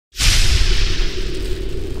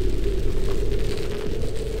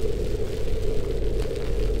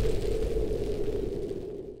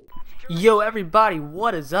Yo everybody,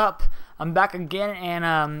 what is up? I'm back again,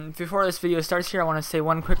 and before this video starts here, I want to say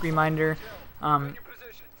one quick reminder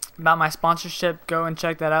about my sponsorship. Go and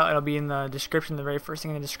check that out. It'll be in the description, the very first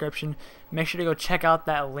thing in the description. Make sure to go check out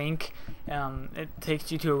that link. It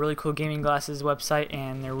takes you to a really cool gaming glasses website,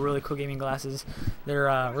 and they're really cool gaming glasses. They're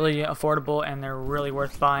really affordable, and they're really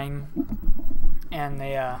worth buying, and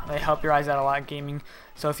they help your eyes out a lot gaming.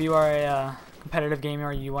 So if you are a competitive gamer,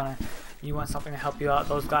 or you want something to help you out,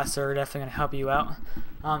 those glasses are definitely going to help you out.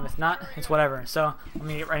 If not, it's whatever. So let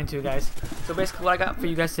me get right into it, guys. So basically what I got for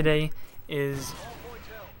you guys today is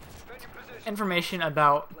information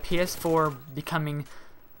about PS4 becoming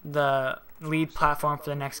the lead platform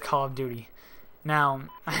for the next Call of Duty. Now,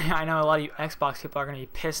 I know a lot of you Xbox people are going to be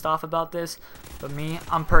pissed off about this, but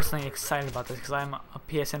I'm personally excited about this because I'm a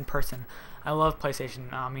PSN person. I love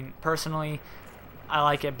PlayStation. I mean, personally, I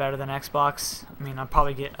like it better than Xbox. I mean, I'll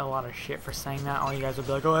probably get a lot of shit for saying that. All you guys will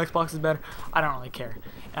be like, oh, Xbox is better. I don't really care.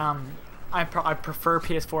 I prefer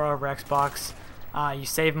PS4 over Xbox. You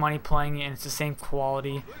save money playing it, and it's the same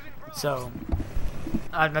quality. So,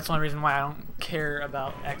 that's the only reason why I don't care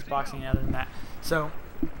about Xbox any other than that. So,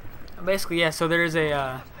 basically, yeah, so there's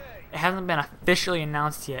a, it hasn't been officially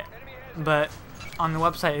announced yet, but on the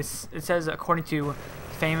website it says, according to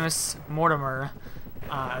Famous Mortimer,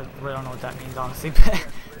 I really don't know what that means, honestly, but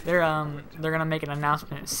they're gonna make an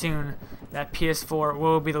announcement soon that PS4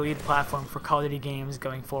 will be the lead platform for Call of Duty games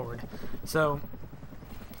going forward. So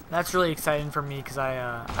that's really exciting for me because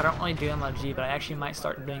I don't really do MLG, but I actually might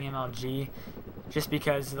start doing MLG just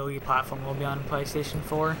because the lead platform will be on PlayStation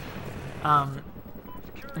 4.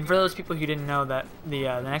 And for those people who didn't know, that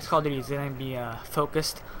the next Call of Duty is going to be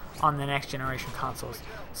focused on the next generation consoles.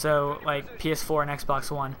 So like PS4 and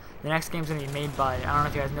Xbox One, the next game's going to be made by, I don't know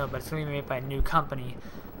if you guys know, but it's going to be made by a new company.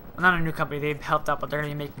 Well, not a new company, they've helped out, but they're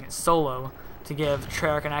going to be making it solo to give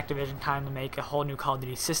Treyarch and Activision time to make a whole new Call of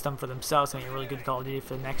Duty system for themselves, to make a really good Call of Duty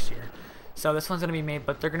for the next year. So this one's going to be made,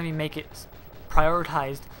 but they're going to make it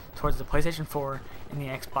prioritized towards the PlayStation 4 and the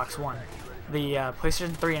Xbox One. The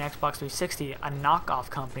PlayStation 3 and Xbox 360, a knockoff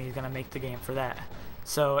company, is going to make the game for that.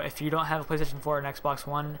 So if you don't have a PlayStation 4 and Xbox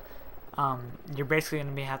One, you're basically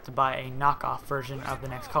going to have to buy a knockoff version of the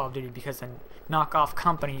next Call of Duty, because the knockoff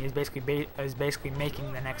company is basically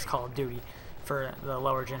making the next Call of Duty for the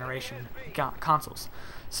lower generation consoles.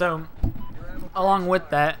 So along with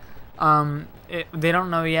that, they don't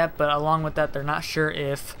know yet, but along with that, they're not sure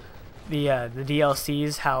if the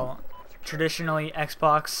DLCs, how traditionally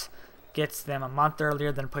Xbox gets them a month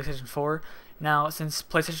earlier than PlayStation 4. Now, since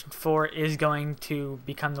PlayStation 4 is going to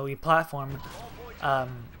become the lead platform,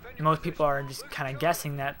 most people are just kind of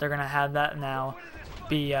guessing that they're going to have that now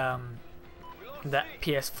be that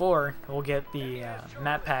PS4 will get the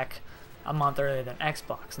map pack a month earlier than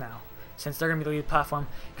Xbox now, since they're going to be the lead platform,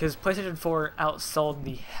 because PlayStation 4 outsold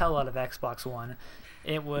the hell out of Xbox One.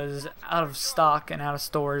 It was out of stock and out of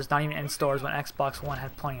stores, not even in stores, when Xbox One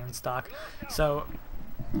had plenty in stock. So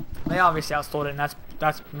they obviously outsold it, and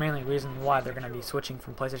that's mainly the reason why they're going to be switching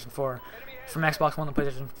from PlayStation 4, from Xbox One to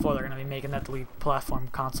PlayStation 4. They're going to be making that the lead platform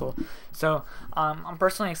console. So I'm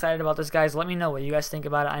personally excited about this, guys. Let me know what you guys think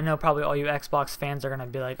about it. I know probably all you Xbox fans are going to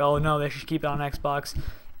be like, oh no, they should keep it on Xbox.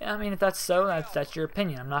 I mean, if that's so, that's your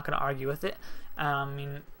opinion. I'm not going to argue with it. I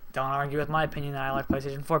mean, don't argue with my opinion that I like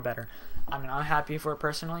PlayStation 4 better. I mean, I'm happy for it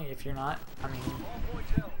personally. If you're not, I mean,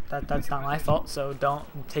 that's not my fault, so don't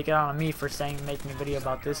take it out on me for making a video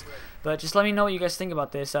about this. But just let me know what you guys think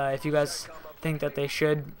about this. If you guys think that they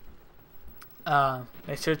should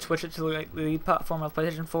switch it to the lead platform of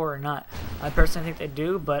PlayStation 4 or not. I personally think they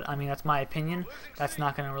do, but I mean, that's my opinion. That's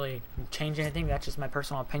not going to really change anything. That's just my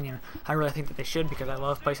personal opinion. I really think that they should, because I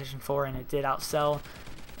love PlayStation 4 and it did outsell,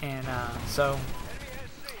 and so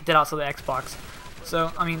it did outsell the Xbox.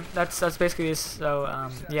 So I mean, that's basically this.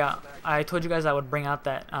 So yeah, I told you guys I would bring out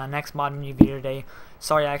that next mod menu video today.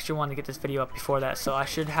 Sorry, I actually wanted to get this video up before that, so I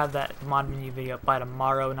should have that mod menu video up by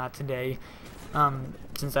tomorrow, not today.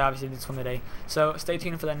 Since I obviously did this one today. So stay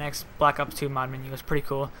tuned for that next Black Ops 2 mod menu. It's pretty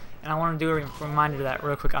cool, and I want to do a reminder of that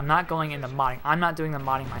real quick. I'm not going into modding. I'm not doing the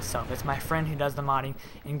modding myself. It's my friend who does the modding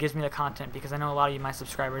and gives me the content, because I know a lot of you, my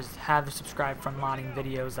subscribers, have subscribed from modding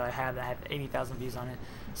videos that I have 80,000 views on it.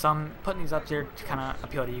 So I'm putting these up here to kind of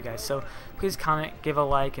appeal to you guys. So please comment, give a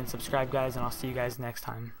like, and subscribe, guys, and I'll see you guys next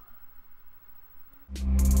time.